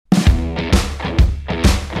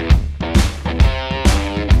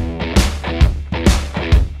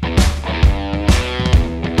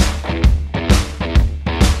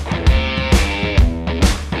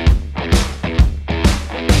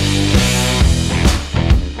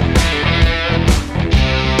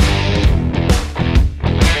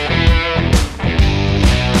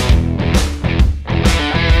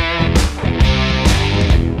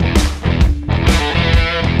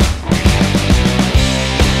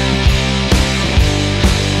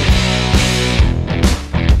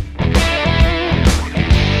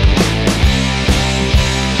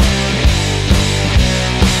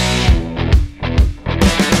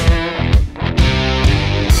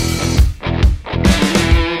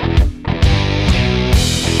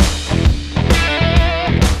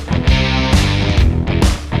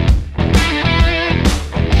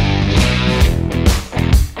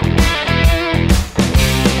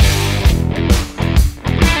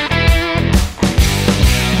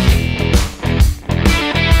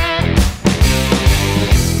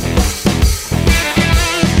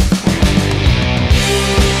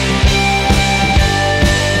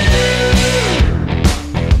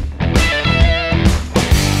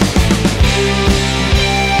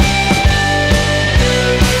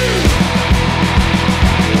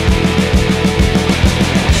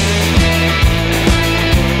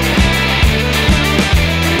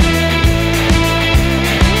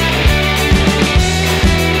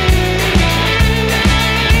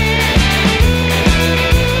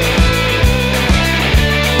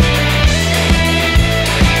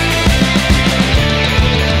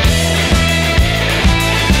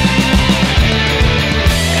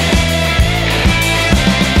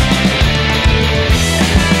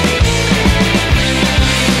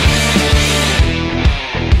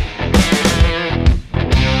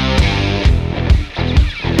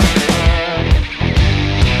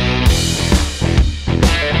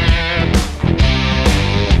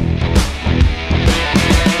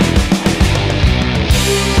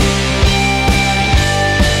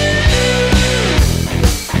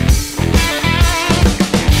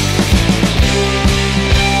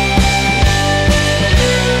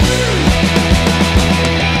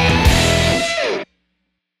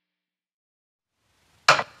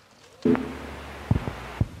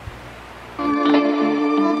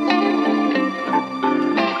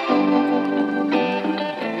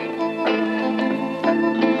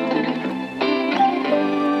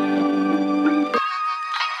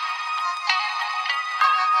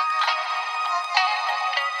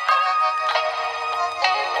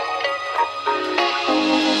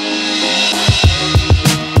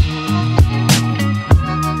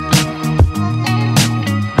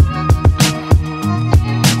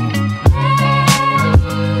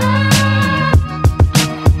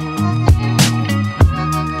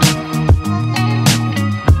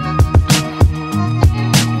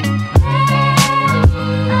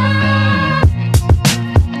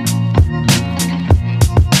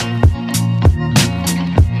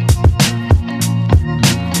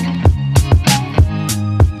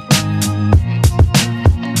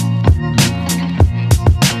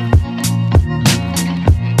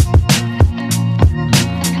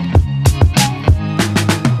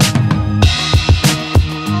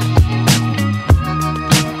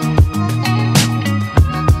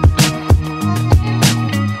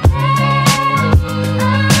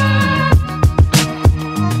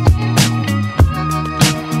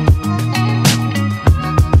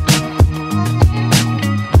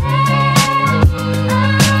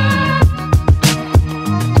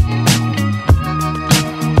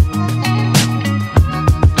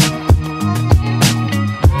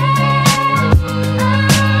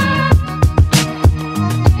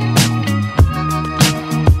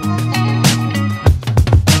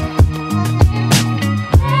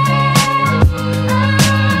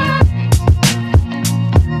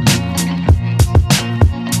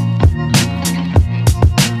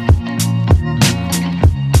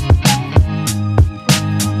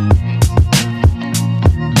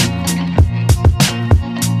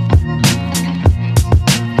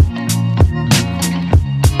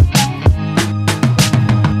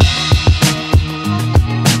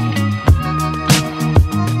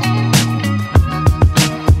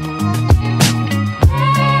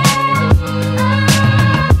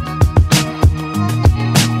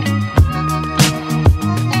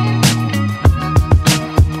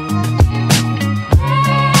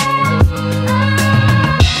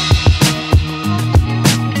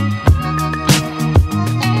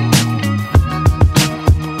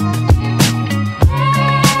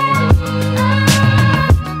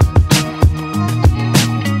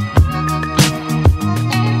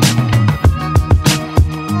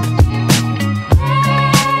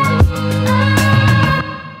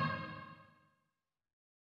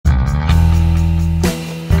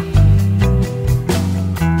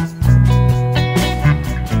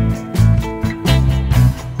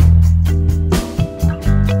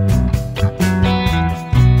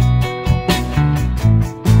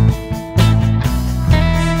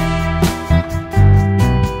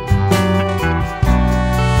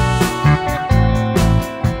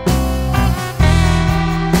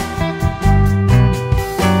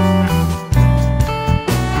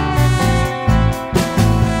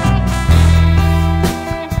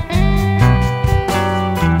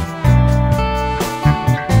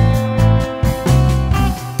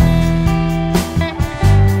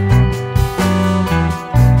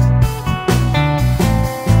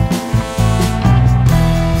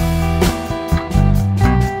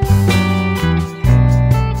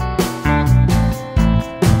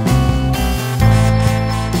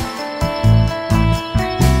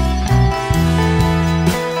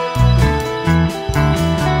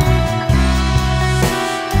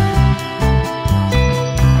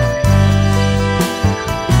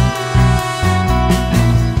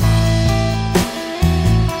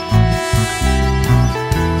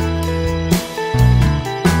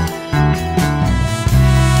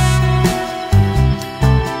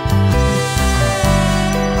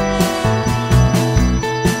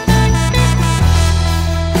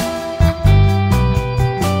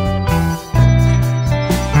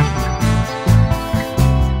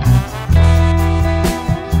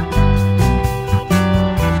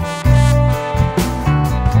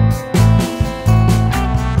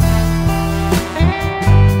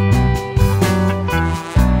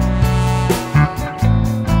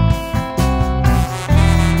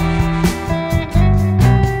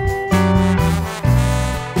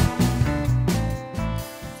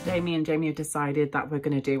me and Jamie have decided that we're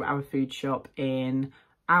going to do our food shop in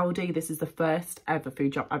Aldi. This is the first ever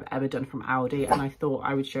food shop I've ever done from Aldi, and I thought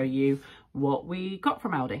I would show you what we got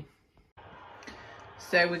from Aldi.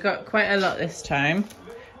 So we got quite a lot this time.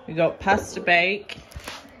 We got pasta bake,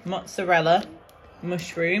 mozzarella,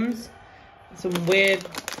 mushrooms, some weird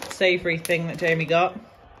savoury thing that Jamie got,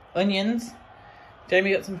 onions.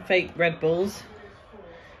 Jamie got some fake Red Bulls,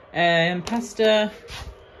 pasta,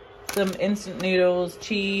 some instant noodles,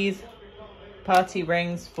 cheese, party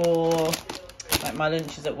rings for like my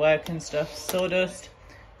lunches at work and stuff, sawdust,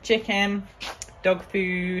 chicken, dog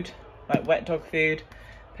food, like wet dog food,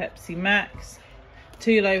 Pepsi Max,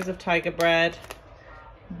 2 loaves of tiger bread,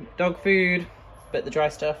 dog food, but the dry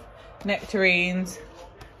stuff, nectarines,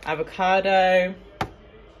 avocado,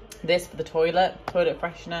 this for the toilet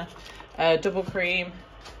freshener, double cream,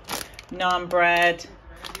 naan bread.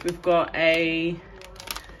 We've got a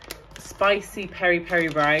spicy peri-peri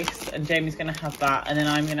rice, and Jamie's going to have that, and then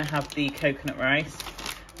I'm going to have the coconut rice.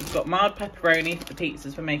 We've got mild pepperoni for the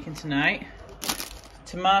pizzas we're making tonight,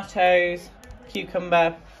 tomatoes,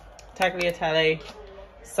 cucumber, tagliatelle,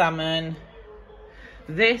 salmon.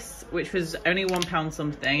 This, which was only £1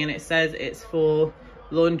 something, and it says it's for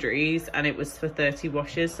laundries, and it was for 30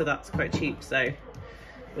 washes, so that's quite cheap, so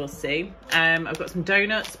we'll see. I've got some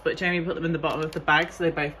donuts, but Jamie put them in the bottom of the bag, so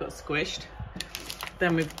they both got squished.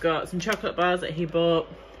 Then we've got some chocolate bars that he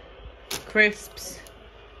bought, crisps,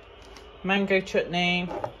 mango chutney,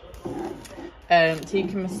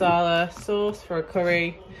 tikka masala sauce for a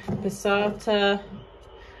curry, passata,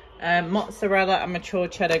 mozzarella and mature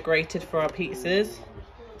cheddar grated for our pizzas,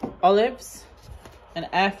 olives, an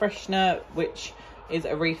air freshener, which is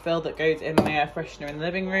a refill that goes in the air freshener in the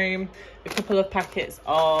living room, a couple of packets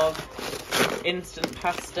of instant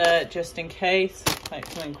pasta just in case, like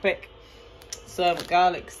something quick, some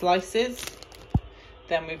garlic slices.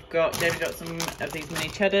 Then Jamie got some of these mini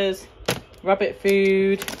cheddars, rabbit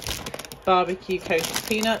food, barbecue coated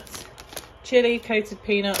peanuts, chili coated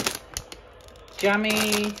peanuts,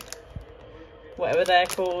 jammy, whatever they're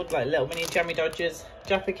called, like little mini jammy dodgers,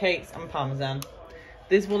 Jaffa cakes and parmesan.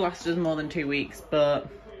 This will last us more than 2 weeks, but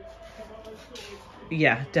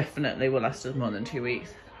yeah, definitely will last us more than 2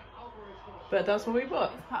 weeks. But that's what we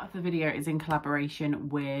bought. Part of the video is in collaboration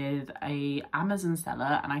with a Amazon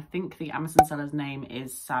seller, and I think the Amazon seller's name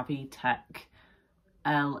is Savvy Tech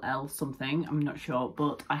LL something, I'm not sure,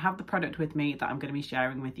 but I have the product with me that I'm going to be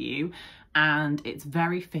sharing with you, and it's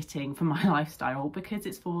very fitting for my lifestyle because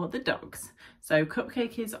it's for the dogs. So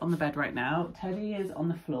Cupcake is on the bed right now, Teddy is on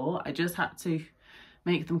the floor. I just had to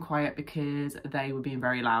make them quiet because they were being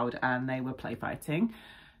very loud and they were play fighting.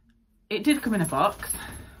 It did come in a box,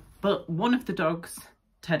 but one of the dogs,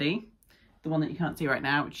 Teddy, the one that you can't see right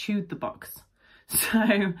now, chewed the box.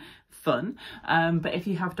 So fun. But if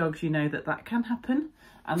you have dogs, you know that that can happen,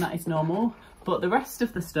 and that is normal. But the rest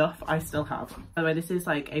of the stuff I still have. By the way, this is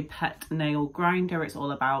like a pet nail grinder. It's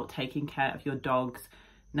all about taking care of your dog's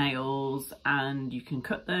nails, and you can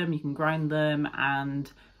cut them, you can grind them,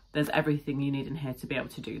 and there's everything you need in here to be able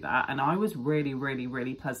to do that. And I was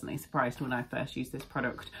really pleasantly surprised when I first used this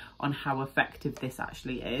product on how effective this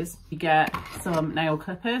actually is. You get some nail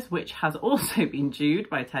clippers, which has also been chewed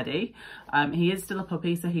by Teddy. He is still a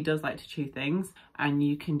puppy, so he does like to chew things, and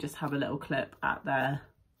you can just have a little clip at their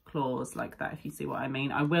claws like that, if you see what I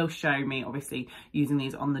mean. I will show me obviously using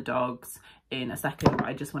these on the dogs in a second, but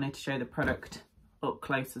I just wanted to show the product up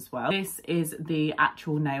close as well. This is the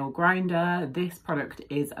actual nail grinder. This product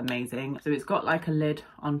is amazing. So it's got like a lid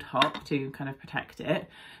on top to kind of protect it.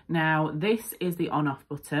 Now this is the on off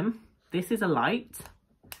button. This is a light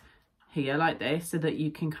here like this, so that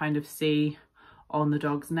you can kind of see on the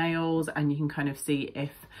dog's nails, and you can kind of see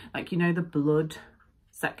if, like, you know, the blood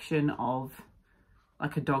section of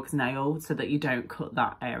like a dog's nail, so that you don't cut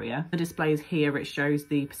that area. The displays here, it shows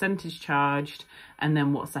the percentage charged and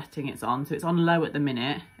then what setting it's on. So it's on low at the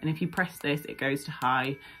minute, and if you press this, it goes to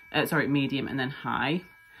high, medium and then high.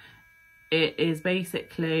 It is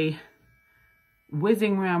basically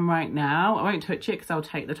whizzing around right now. I won't touch it because I'll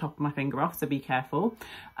take the top of my finger off, so be careful.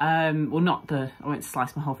 Well, I won't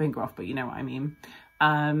slice my whole finger off, but you know what I mean.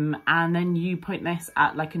 And then you point this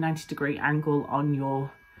at like a 90-degree angle on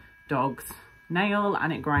your dog's nail,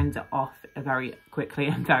 and it grinds it off very quickly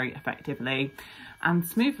and very effectively and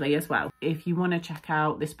smoothly as well. If you want to check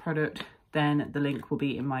out this product, then the link will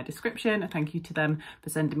be in my description. Thank you to them for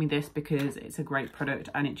sending me this, because it's a great product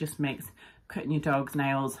and it just makes cutting your dog's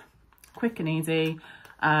nails quick and easy.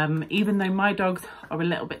 Even though my dogs are a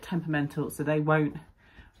little bit temperamental, so they won't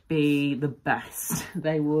be the best.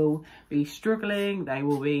 They will be struggling, they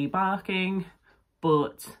will be barking,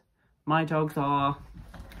 but my dogs are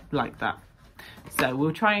like that. So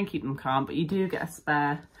we'll try and keep them calm, but you do get a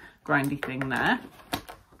spare grindy thing there.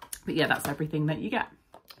 But yeah, that's everything that you get.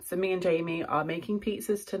 So me and Jamie are making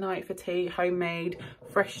pizzas tonight for tea, homemade,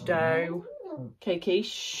 fresh dough,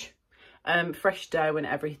 cakeeish, fresh dough and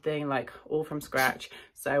everything, like all from scratch.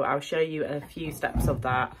 So I'll show you a few steps of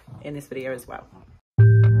that in this video as well.